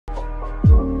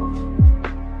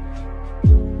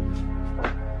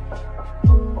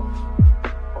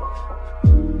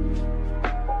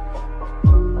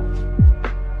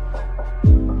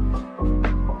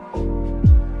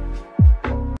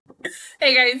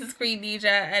Hey guys, it's Queendija,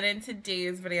 and in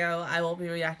today's video, I will be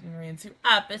reacting to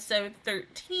episode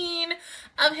 13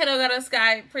 of Hirogaru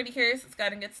Sky. Pretty curious. Let's go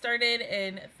ahead and get started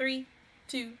in 3,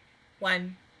 2,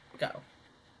 1, go.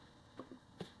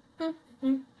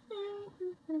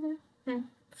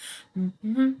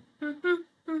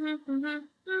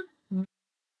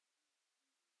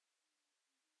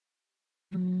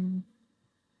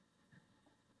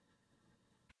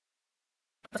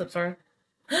 What's up, Sora?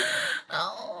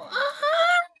 Oh,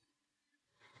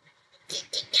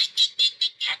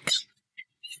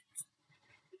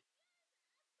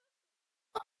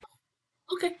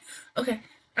 okay, okay.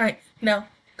 All right, now,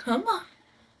 come on.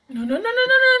 No, no, no, no, no,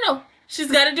 no, no. She's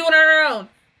got to do it on her own.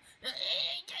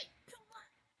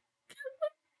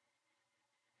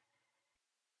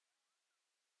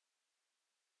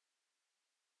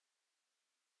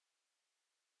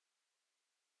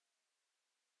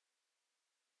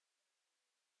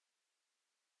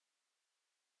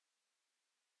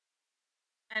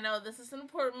 I know this is an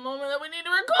important moment that we need to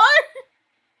record.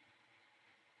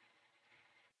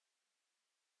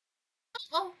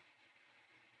 Oh,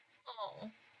 oh.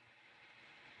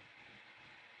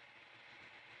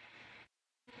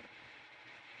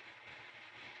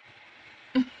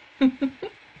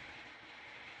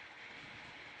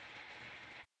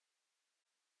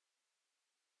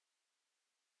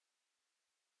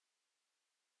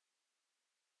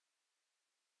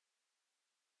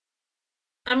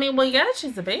 I mean, well, yeah,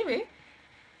 she's a baby.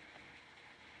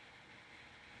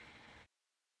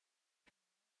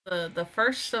 The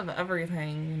first of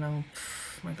everything, you know.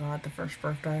 My God, the first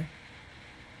birthday,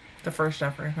 the first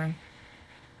everything.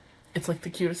 It's like the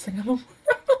cutest thing in the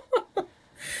world.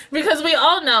 Because we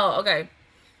all know, okay.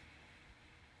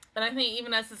 And I think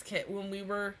even as this kid, when we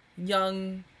were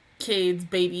young kids,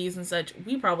 babies and such,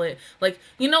 we probably like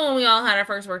when we all had our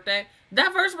first birthday.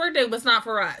 That first birthday was not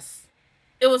for us.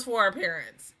 It was for our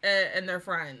parents and their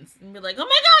friends, and be like, "Oh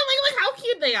my God, like look how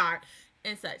cute they are,"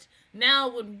 and such.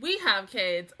 Now, when we have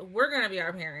kids, we're gonna be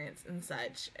our parents and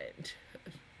such, and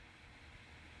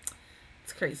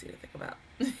it's crazy to think about.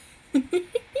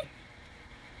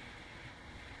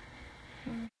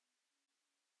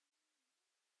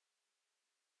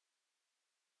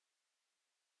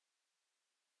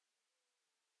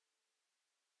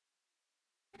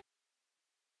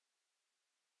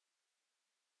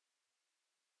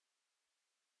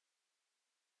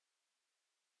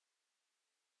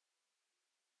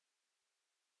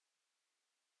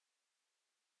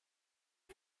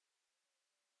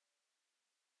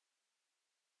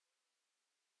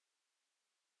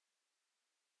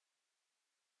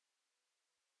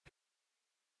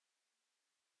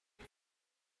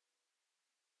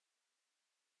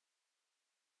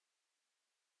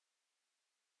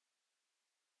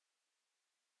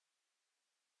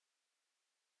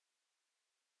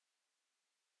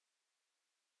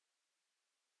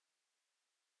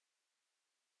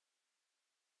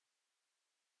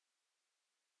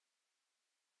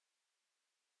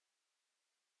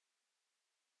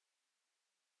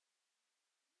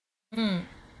 Mm.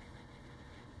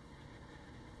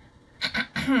 Of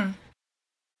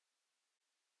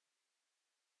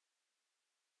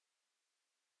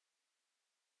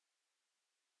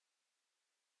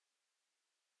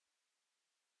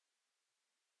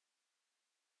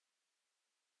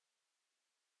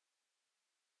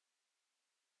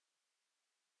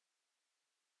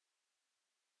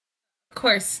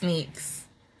course, sneaks.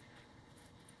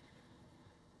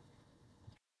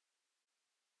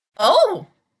 Oh,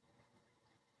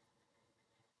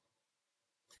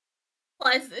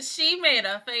 plus she made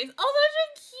a face. Oh, those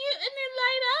are cute and they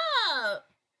light up.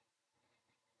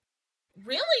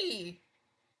 Really?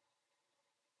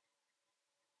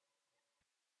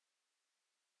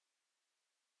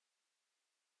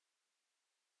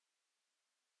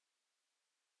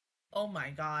 Oh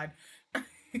my God.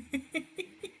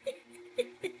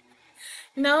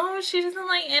 No, she doesn't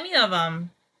like any of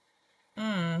them.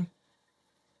 Mm.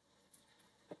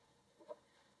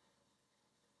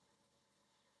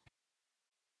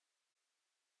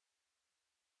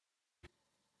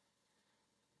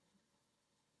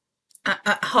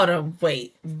 Hold on,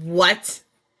 wait. What?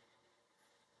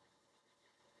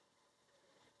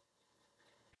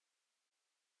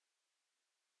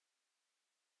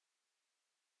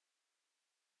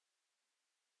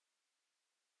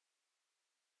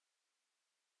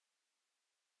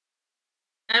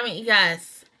 I mean,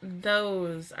 yes,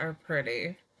 those are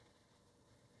pretty.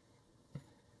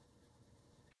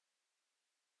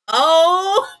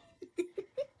 Oh,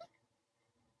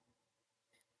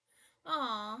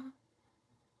 aw.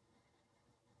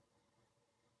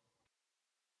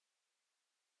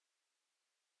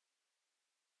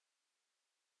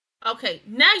 Okay,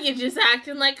 now you're just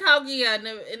acting like Kaguya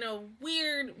in a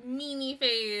weird, meanie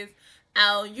phase.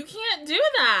 Al, you can't do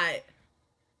that.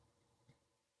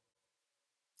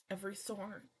 Every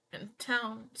store in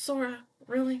town, Sora,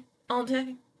 really? All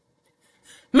day?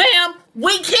 Ma'am,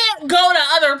 we can't go to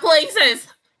other places!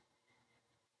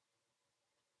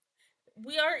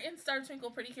 We are in Star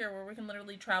Twinkle Precure where we can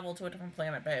literally travel to a different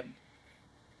planet, babe.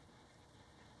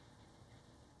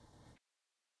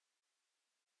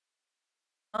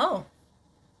 Oh.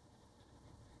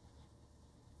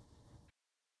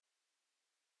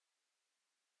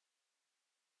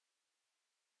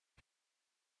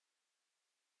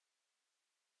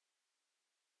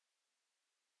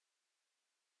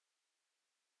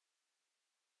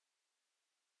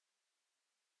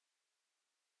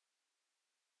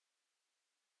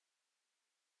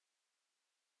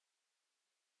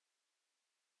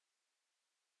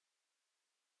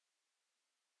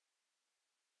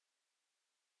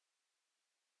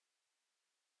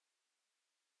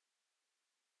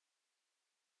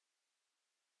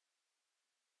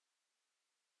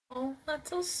 Oh, that's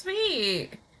so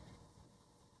sweet.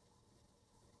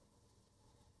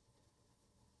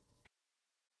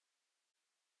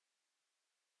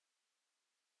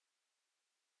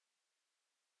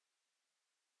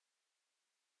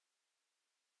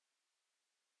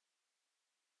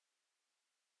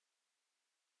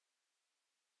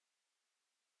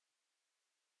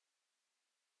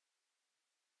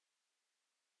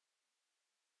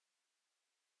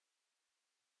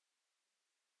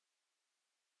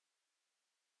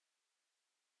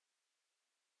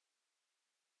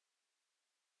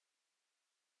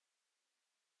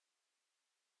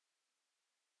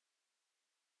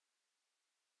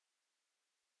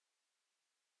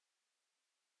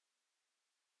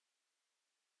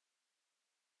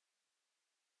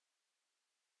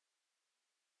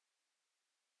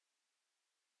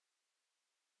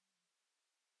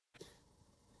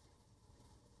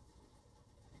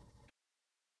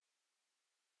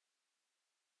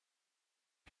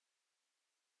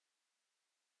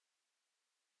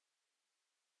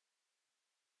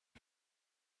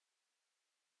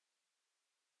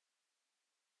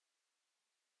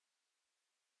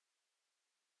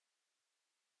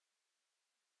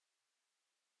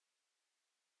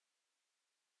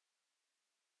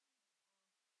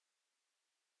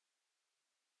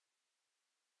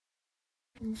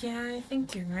 Yeah, I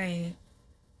think you're right.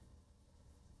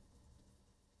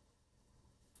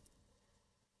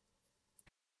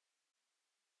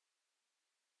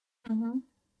 Mm-hmm.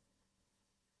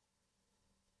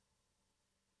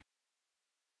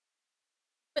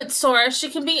 But Sora, she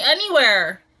can be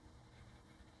anywhere.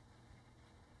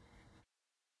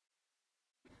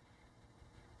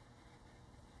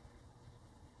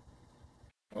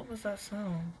 What was that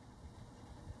sound?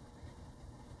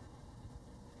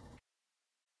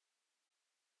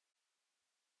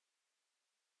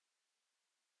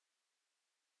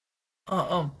 Oh,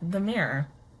 oh, the mirror.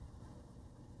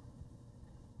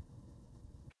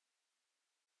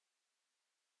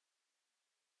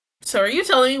 So are you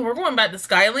telling me we're going back to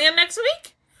Skyland next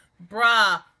week?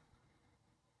 Bruh.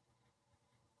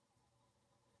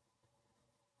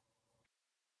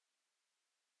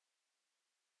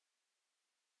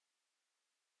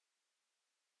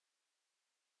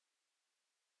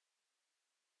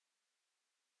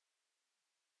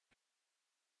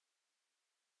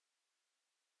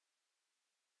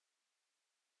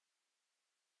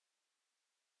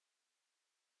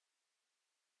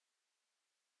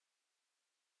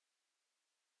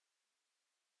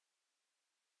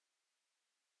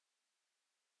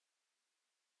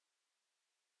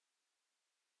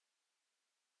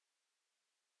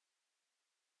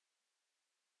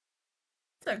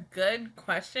 That's a good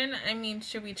question. I mean,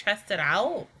 should we test it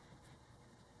out?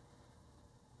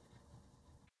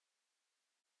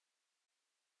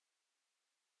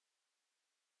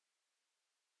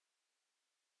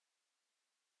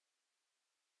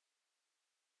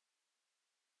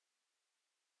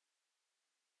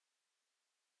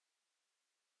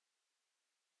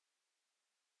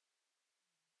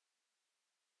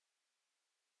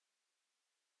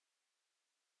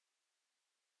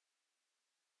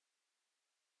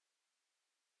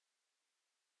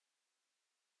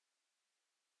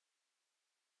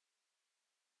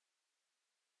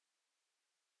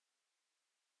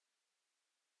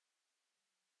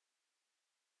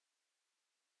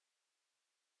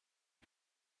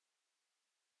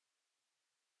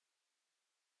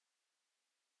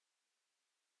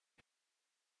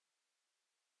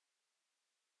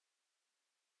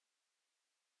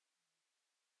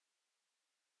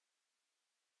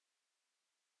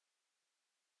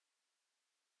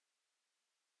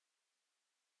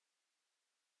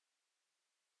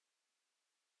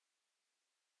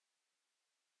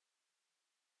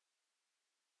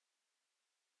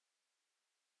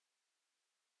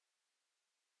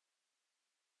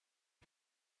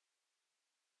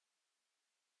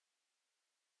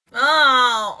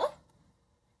 Oh.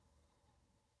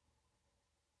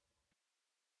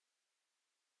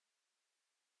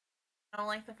 I don't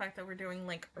like the fact that we're doing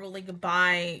like early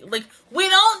goodbye. Like, we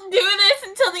don't do this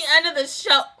until the end of the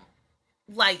show.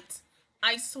 Light.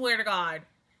 I swear to God.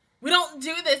 We don't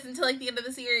do this until like the end of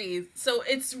the series. So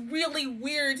it's really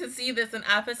weird to see this in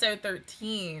episode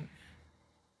 13.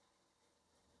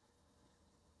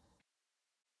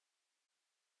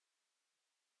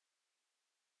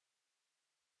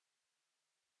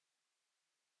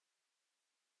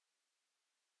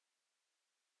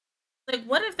 Like,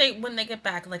 what if they, when they get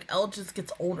back, like, Elle just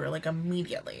gets older, like,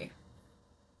 immediately?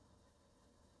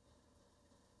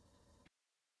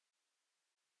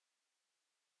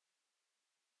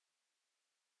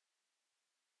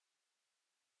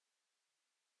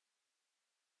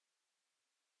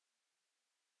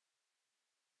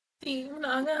 Steve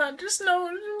Naga just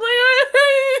knows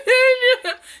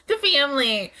the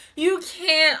family. You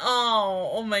can't. Oh,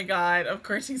 oh my God. Of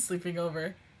course he's sleeping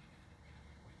over.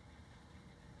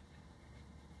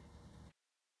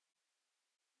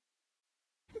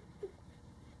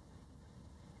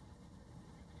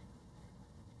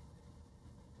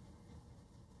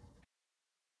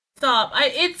 Stop.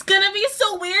 It's gonna be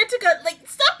so weird to go, like,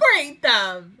 separate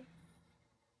them.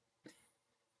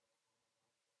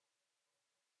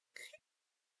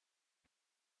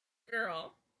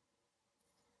 Girl.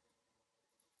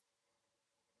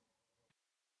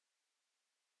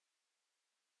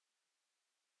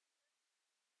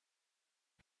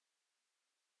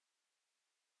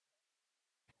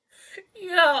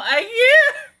 Yo, I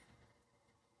yeah.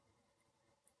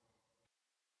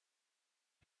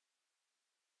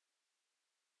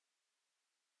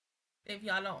 If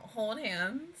y'all don't hold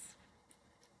hands,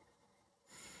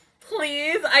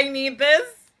 please, I need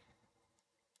this.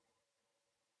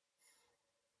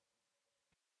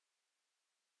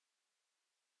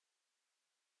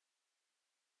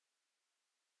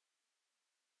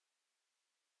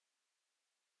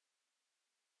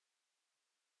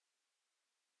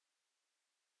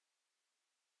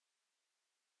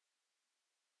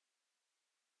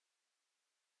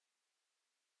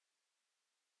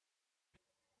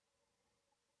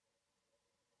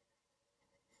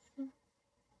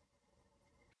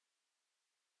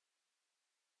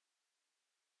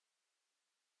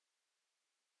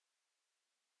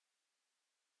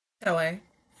 No way.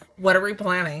 What are we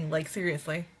planning? Like,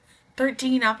 seriously.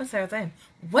 13 episodes in.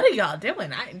 What are y'all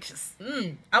doing? I just,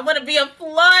 I want to be a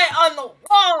fly on the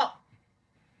wall.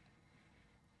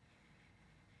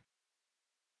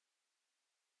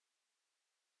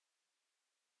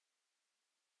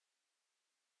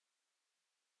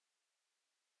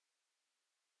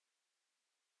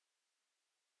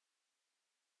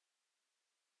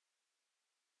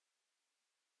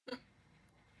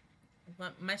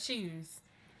 My shoes.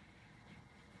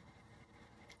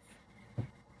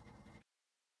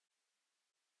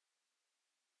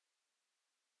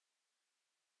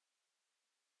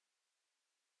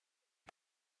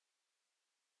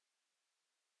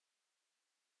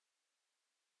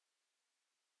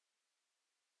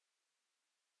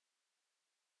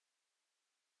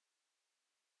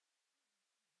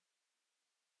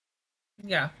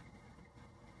 Yeah.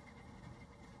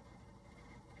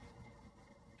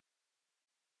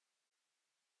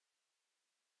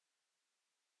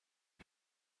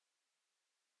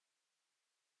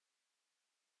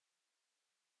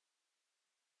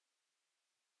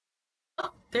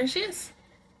 Oh, there she is.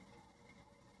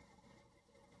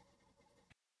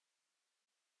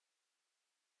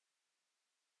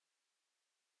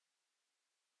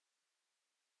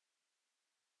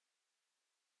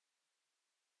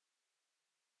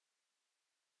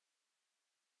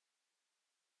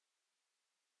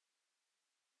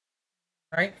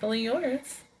 Rightfully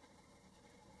yours.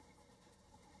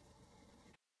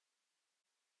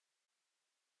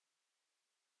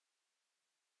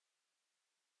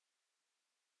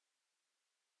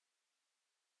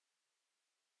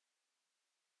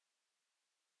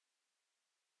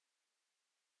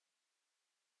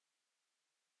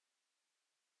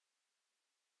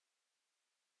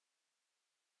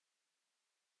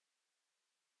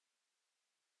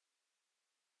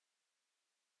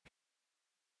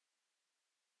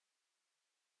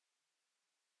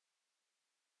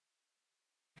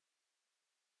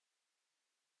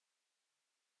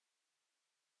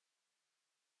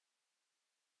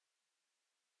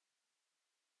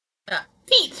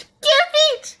 Peach! Get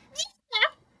Peach!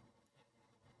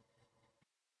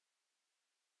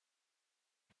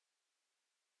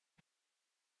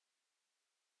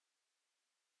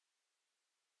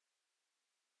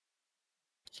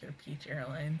 Sure, Peach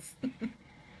Airlines.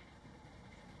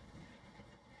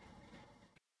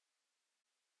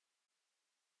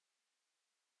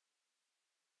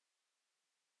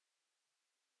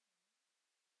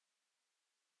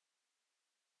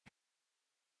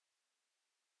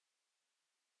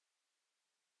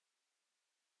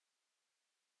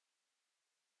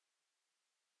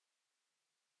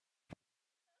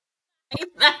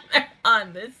 that they're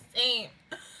on the same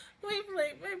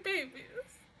wavelength, my babies.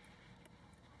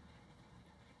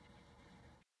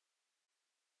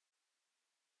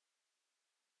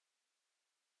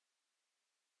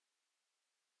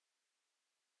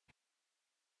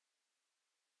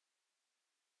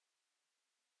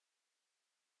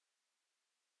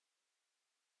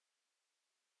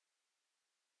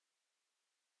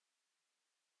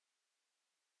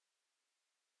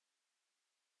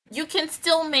 You can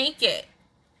still make it.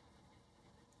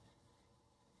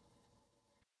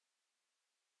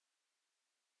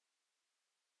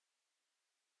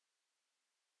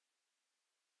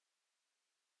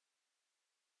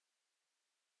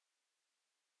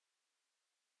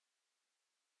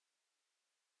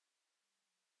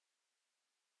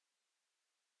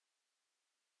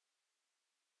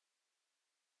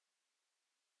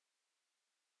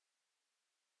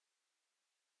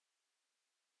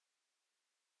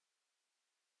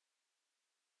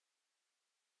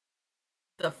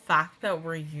 The fact that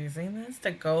we're using this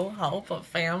to go help a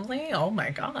family, oh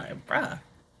my god, bruh.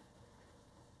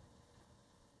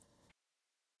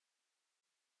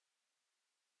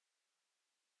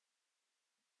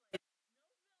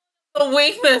 A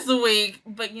week this week,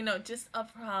 but just a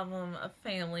problem, a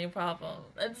family problem.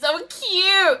 It's so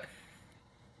cute.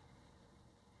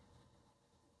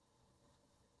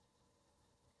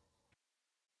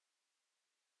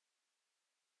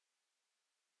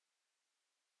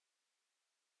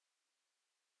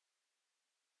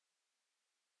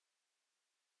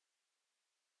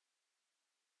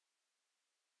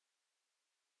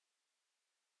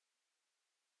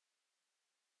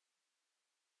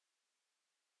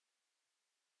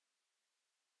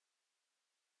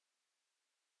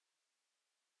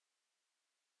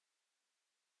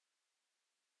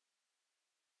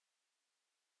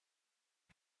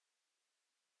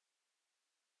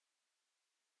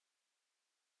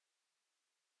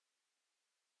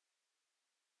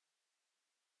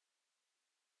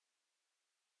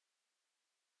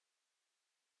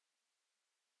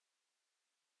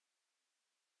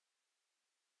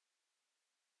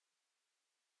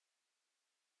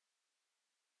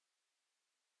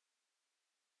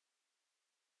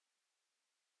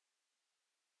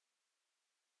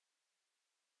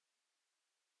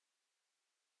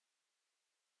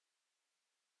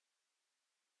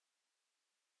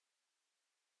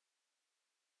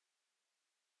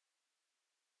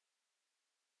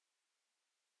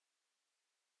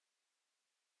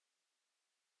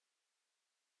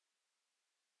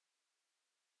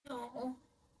 Oh.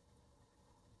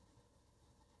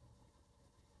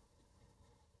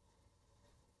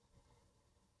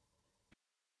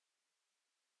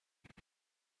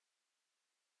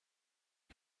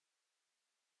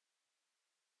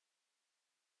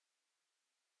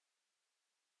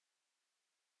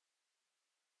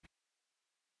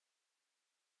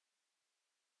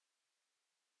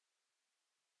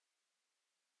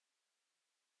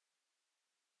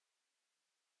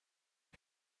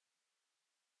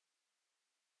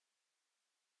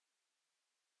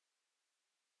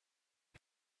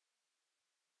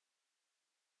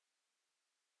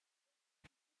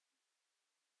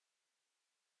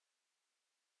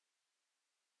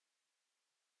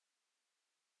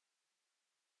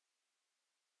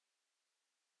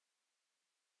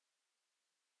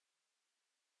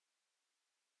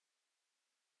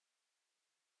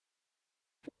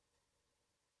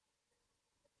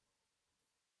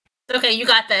 It's okay, you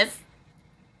got this.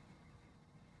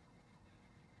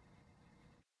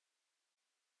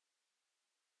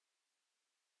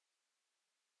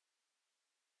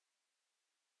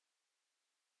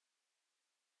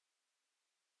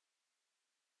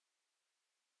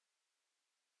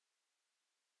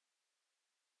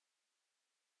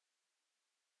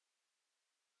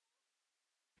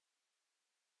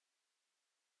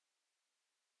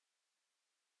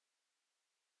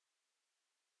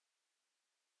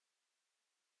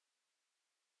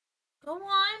 Go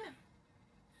on.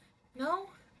 No,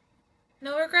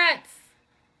 no regrets.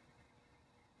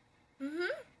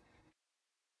 Mm-hmm.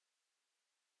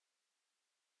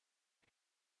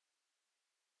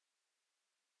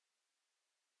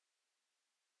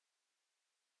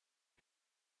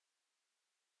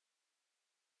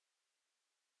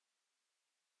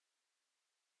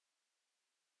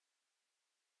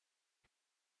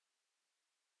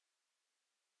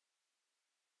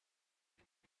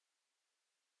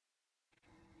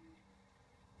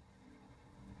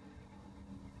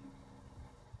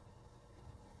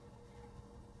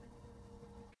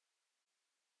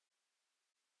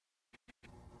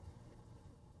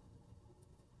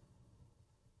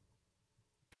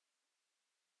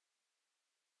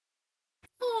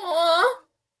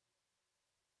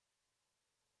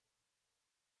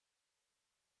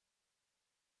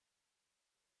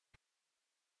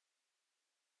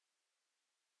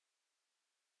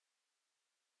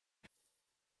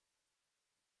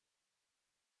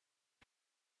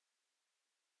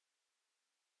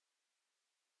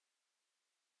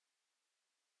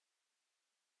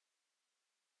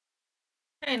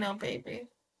 I know, baby.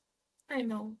 I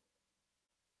know.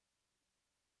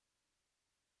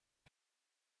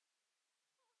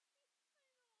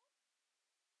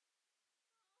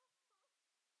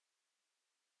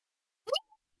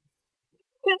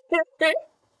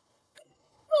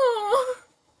 Oh.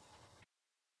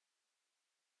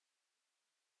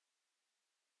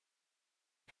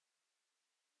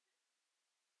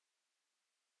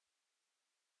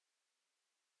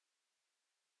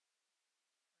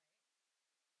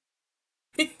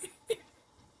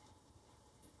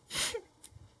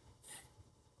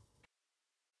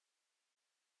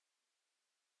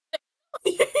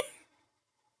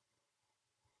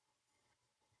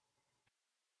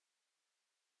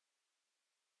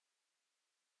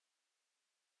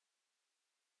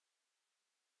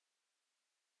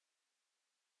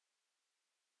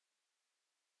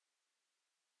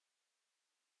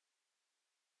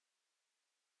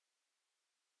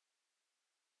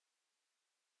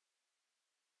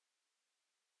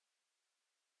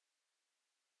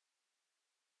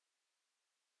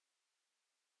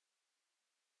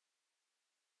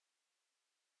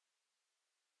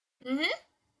 Hmm.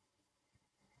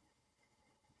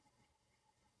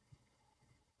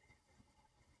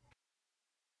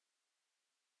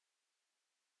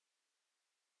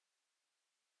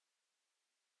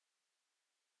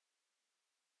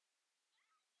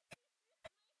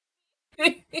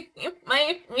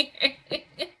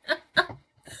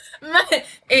 My,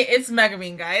 it's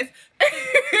Megamine, guys.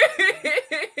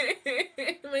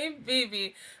 My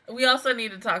baby. We also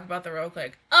need to talk about the real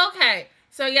quick. Okay,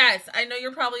 so yes, I know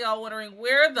you're probably all wondering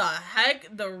where the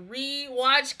heck the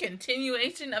rewatch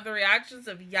continuation of the reactions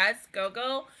of Yes Go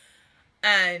Go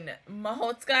and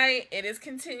Mahotsukai. It is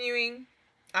continuing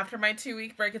after my 2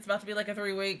 week break. It's about to be like a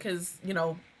 3 week because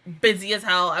busy as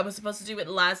hell. I was supposed to do it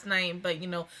last night, but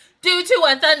due to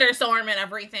a thunderstorm and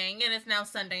everything, and it's now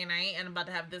Sunday night, and I'm about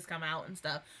to have this come out and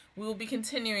stuff. We will be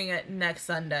continuing it next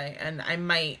Sunday, and I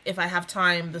might, if I have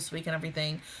time this week and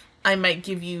everything, I might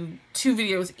give you 2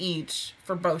 videos each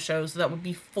for both shows. So that would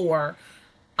be four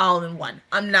all in one.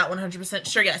 I'm not 100%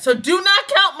 sure yet, so do not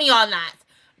count me on that.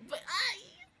 But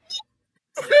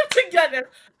together.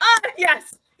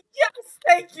 Yes. Yes,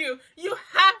 thank you. You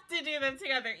have to do them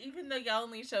together, even though you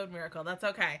only showed Miracle. That's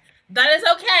okay. That is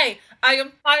okay. I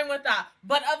am fine with that.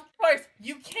 But of course,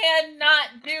 you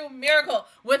cannot do Miracle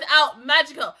without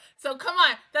Magical. So come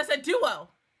on, that's a duo.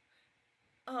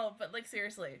 Oh, but like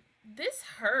seriously, this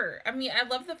hurt. I mean, I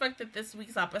love the fact that this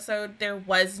week's episode there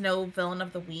was no villain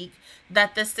of the week.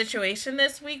 That this situation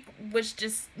this week was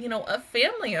just a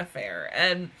family affair,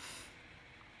 and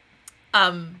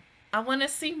um, I want to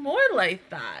see more like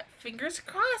that. Fingers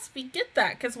crossed we get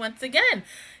that. Because once again,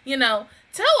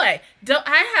 Toei, don't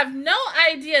I have no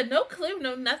idea, no clue,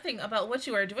 no nothing about what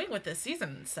you are doing with this season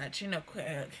and such. Hint,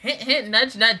 hint,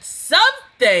 nudge, nudge,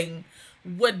 something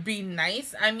would be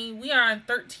nice. I mean, we are on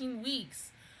 13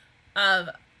 weeks of.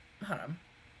 Hold on.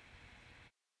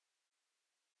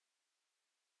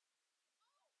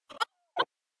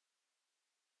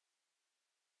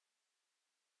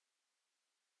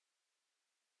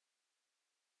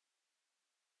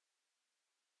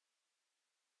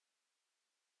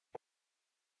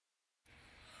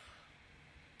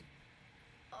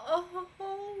 Oh,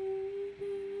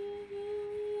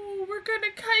 we're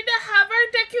gonna kind of have our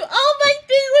Deku. Oh, my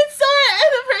thing with Sora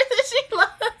and the person she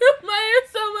loves Maya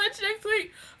so much next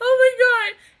week. Oh my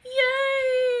god.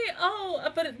 Yay.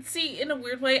 Oh, but see, in a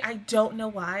weird way, I don't know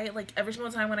why. Like, every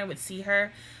single time when I would see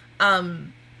her,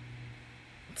 um,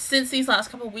 since these last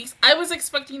couple of weeks, I was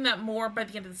expecting that more by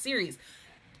the end of the series.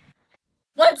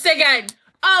 Once again.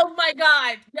 Oh my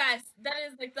god. Yes, that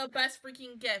is like the best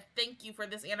freaking gift. Thank you for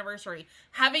this anniversary.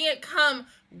 Having it come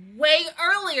way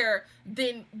earlier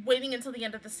than waiting until the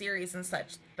end of the series and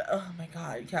such. Oh my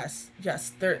god. Yes.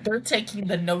 Yes. They're taking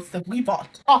the notes that we've all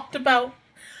talked about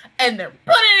and they're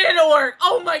putting it into work.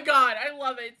 Oh my god. I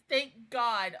love it. Thank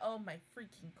God. Oh my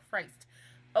freaking Christ.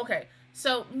 Okay.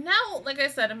 So now, like I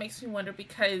said, it makes me wonder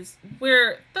because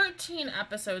we're 13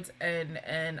 episodes in,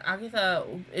 and Agatha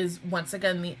is once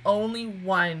again the only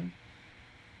one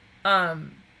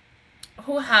um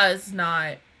who has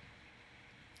not,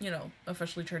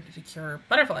 officially turned into Cure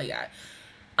Butterfly yet.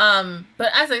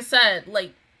 But as I said,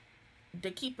 like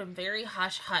they keep him very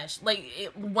hush hush. Like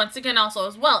once again, also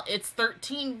as well, it's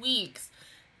 13 weeks,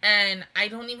 and I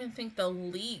don't even think the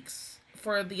leaks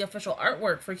for the official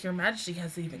artwork for Your Majesty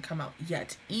has even come out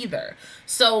yet either.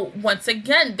 So once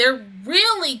again, they're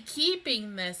really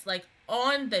keeping this like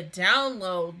on the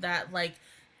download that like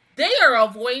they are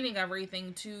avoiding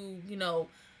everything to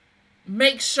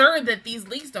make sure that these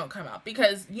leaks don't come out,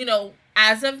 because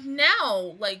as of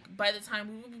now, like by the time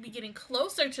we will be getting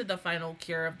closer to the final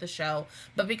cure of the show,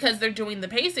 but because they're doing the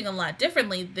pacing a lot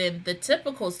differently than the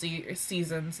typical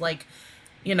seasons, like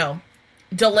you know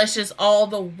Delicious all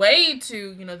the way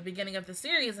to the beginning of the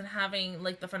series, and having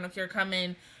like the final cure come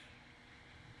in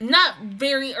not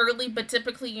very early, but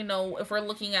typically, if we're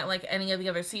looking at like any of the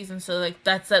other seasons, so like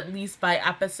that's at least by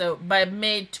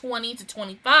mid 20 to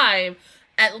 25,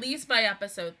 at least by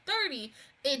episode 30,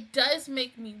 it does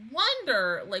make me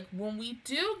wonder, like when we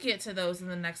do get to those in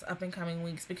the next up and coming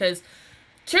weeks, because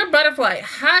Cure Butterfly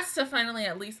has to finally,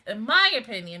 at least in my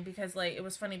opinion, because like it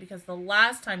was funny because the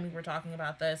last time we were talking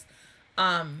about this,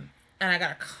 and I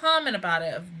got a comment about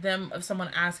it of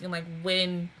someone asking like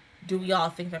when do we all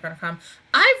think they're gonna come?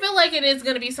 I feel like it is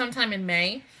gonna be sometime in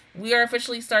May. We are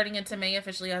officially starting into May,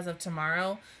 officially as of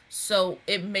tomorrow. So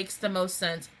it makes the most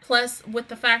sense. Plus, with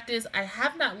the fact is, I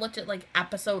have not looked at like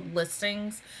episode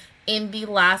listings in the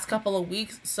last couple of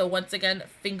weeks. So once again,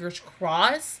 fingers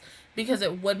crossed, because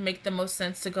it would make the most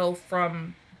sense to go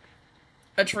from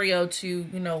a trio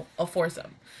to, a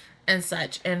foursome and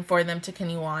such, and for them to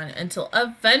continue on until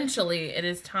eventually it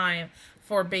is time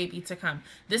for baby to come.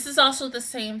 This is also the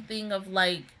same thing of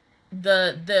like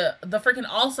the freaking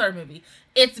All-Star movie.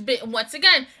 It's been, once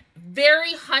again,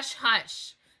 very hush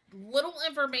hush. Little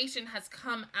information has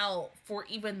come out for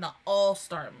even the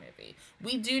All-Star movie.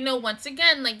 We do know, once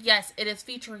again, like, yes, it is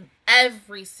featuring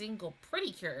every single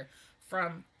Pretty Cure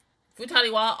from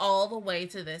Futariwa all the way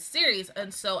to this series.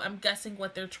 And so I'm guessing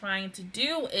what they're trying to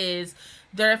do is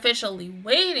they're officially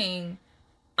waiting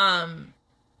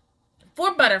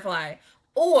for Butterfly,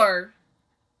 or,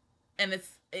 and it's,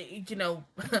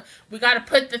 we got to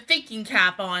put the thinking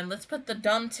cap on. Let's put the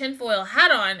dumb tinfoil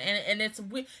hat on. And it's,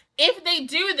 if they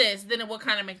do this, then it will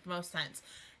kind of make the most sense.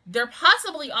 They're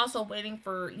possibly also waiting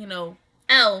for,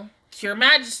 L, Cure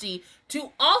Majesty,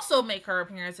 to also make her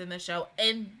appearance in the show,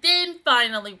 and then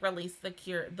finally release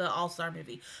the All-Star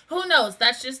movie. Who knows?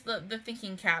 That's just the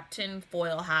thinking cap,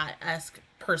 tinfoil hat-esque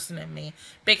person in me.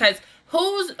 Because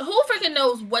who freaking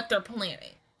knows what they're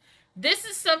planning? This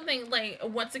is something, like,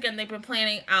 once again, they've been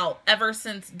planning out ever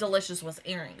since Delicious was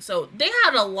airing. So they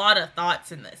had a lot of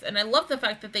thoughts in this. And I love the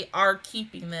fact that they are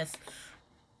keeping this,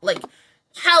 like,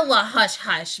 hella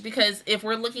hush-hush. Because if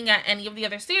we're looking at any of the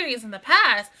other series in the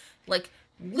past, like,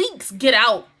 leaks get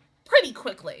out pretty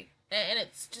quickly. And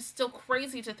it's just still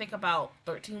crazy to think about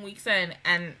 13 weeks in,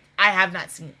 and I have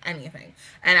not seen anything.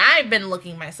 And I've been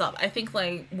looking myself. I think,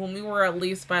 like, when we were at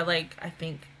least by, like, I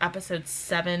think episodes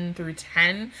 7 through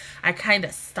 10, I kind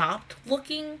of stopped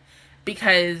looking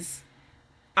because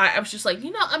I was just like,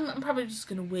 I'm probably just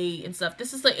going to wait and stuff.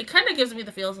 This is, like, it kind of gives me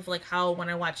the feels of, like, how when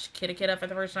I watched Kirathian for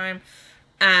the first time,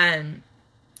 and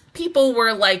people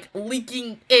were, like,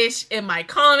 leaking-ish in my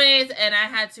comments, and I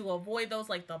had to avoid those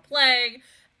like the plague.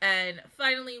 And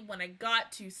finally, when I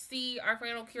got to see our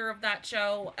final cure of that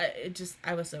show,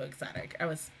 I was so ecstatic. I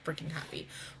was freaking happy.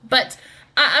 But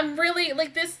I'm really,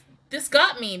 like, this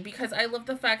got me, because I love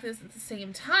the fact that at the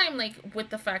same time, like,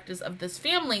 with the factors of this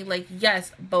family, like,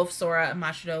 yes, both Sora and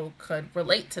Mashido could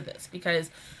relate to this, because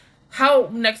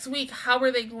next week, how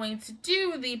are they going to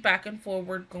do the back and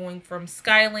forward going from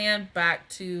Skyland back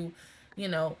to,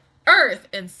 Earth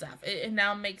and stuff? It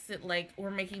now makes it like we're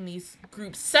making these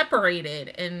groups separated,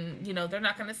 and they're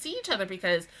not going to see each other,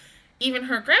 because even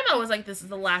her grandma was like, this is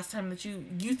the last time that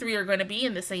you three are going to be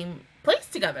in the same place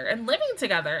together and living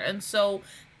together, and so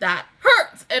that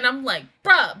hurts. And I'm like,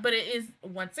 bruh, but it is,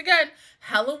 once again,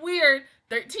 hella weird.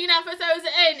 13 episodes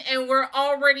in, and we're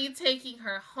already taking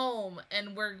her home,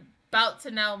 and we're about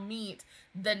to now meet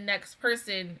the next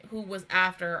person who was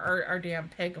after our damn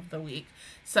pick of the week.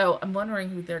 So I'm wondering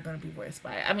who they're going to be voiced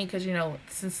by. I mean, because,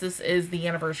 since this is the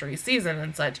anniversary season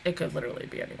and such, it could literally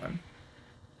be anyone.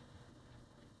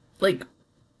 Like,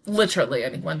 literally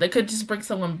anyone. They could just bring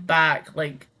someone back,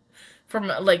 like, from,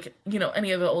 like,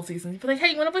 any of the old seasons. Be like,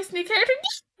 hey, you want to voice a new character?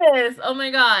 Yes! Oh my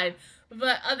god.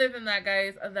 But other than that,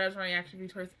 guys, that's my reaction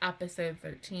review towards episode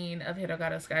 13 of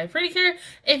Hirogaru Sky Pretty Cure.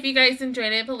 If you guys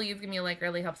enjoyed it, please give me a like. It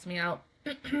really helps me out.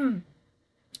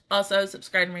 Also,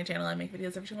 subscribe to my channel. I make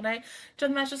videos every single day.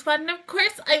 Join the Master Squad. And of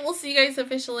course, I will see you guys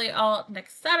officially all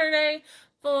next Saturday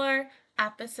for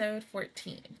episode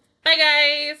 14. Bye,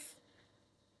 guys!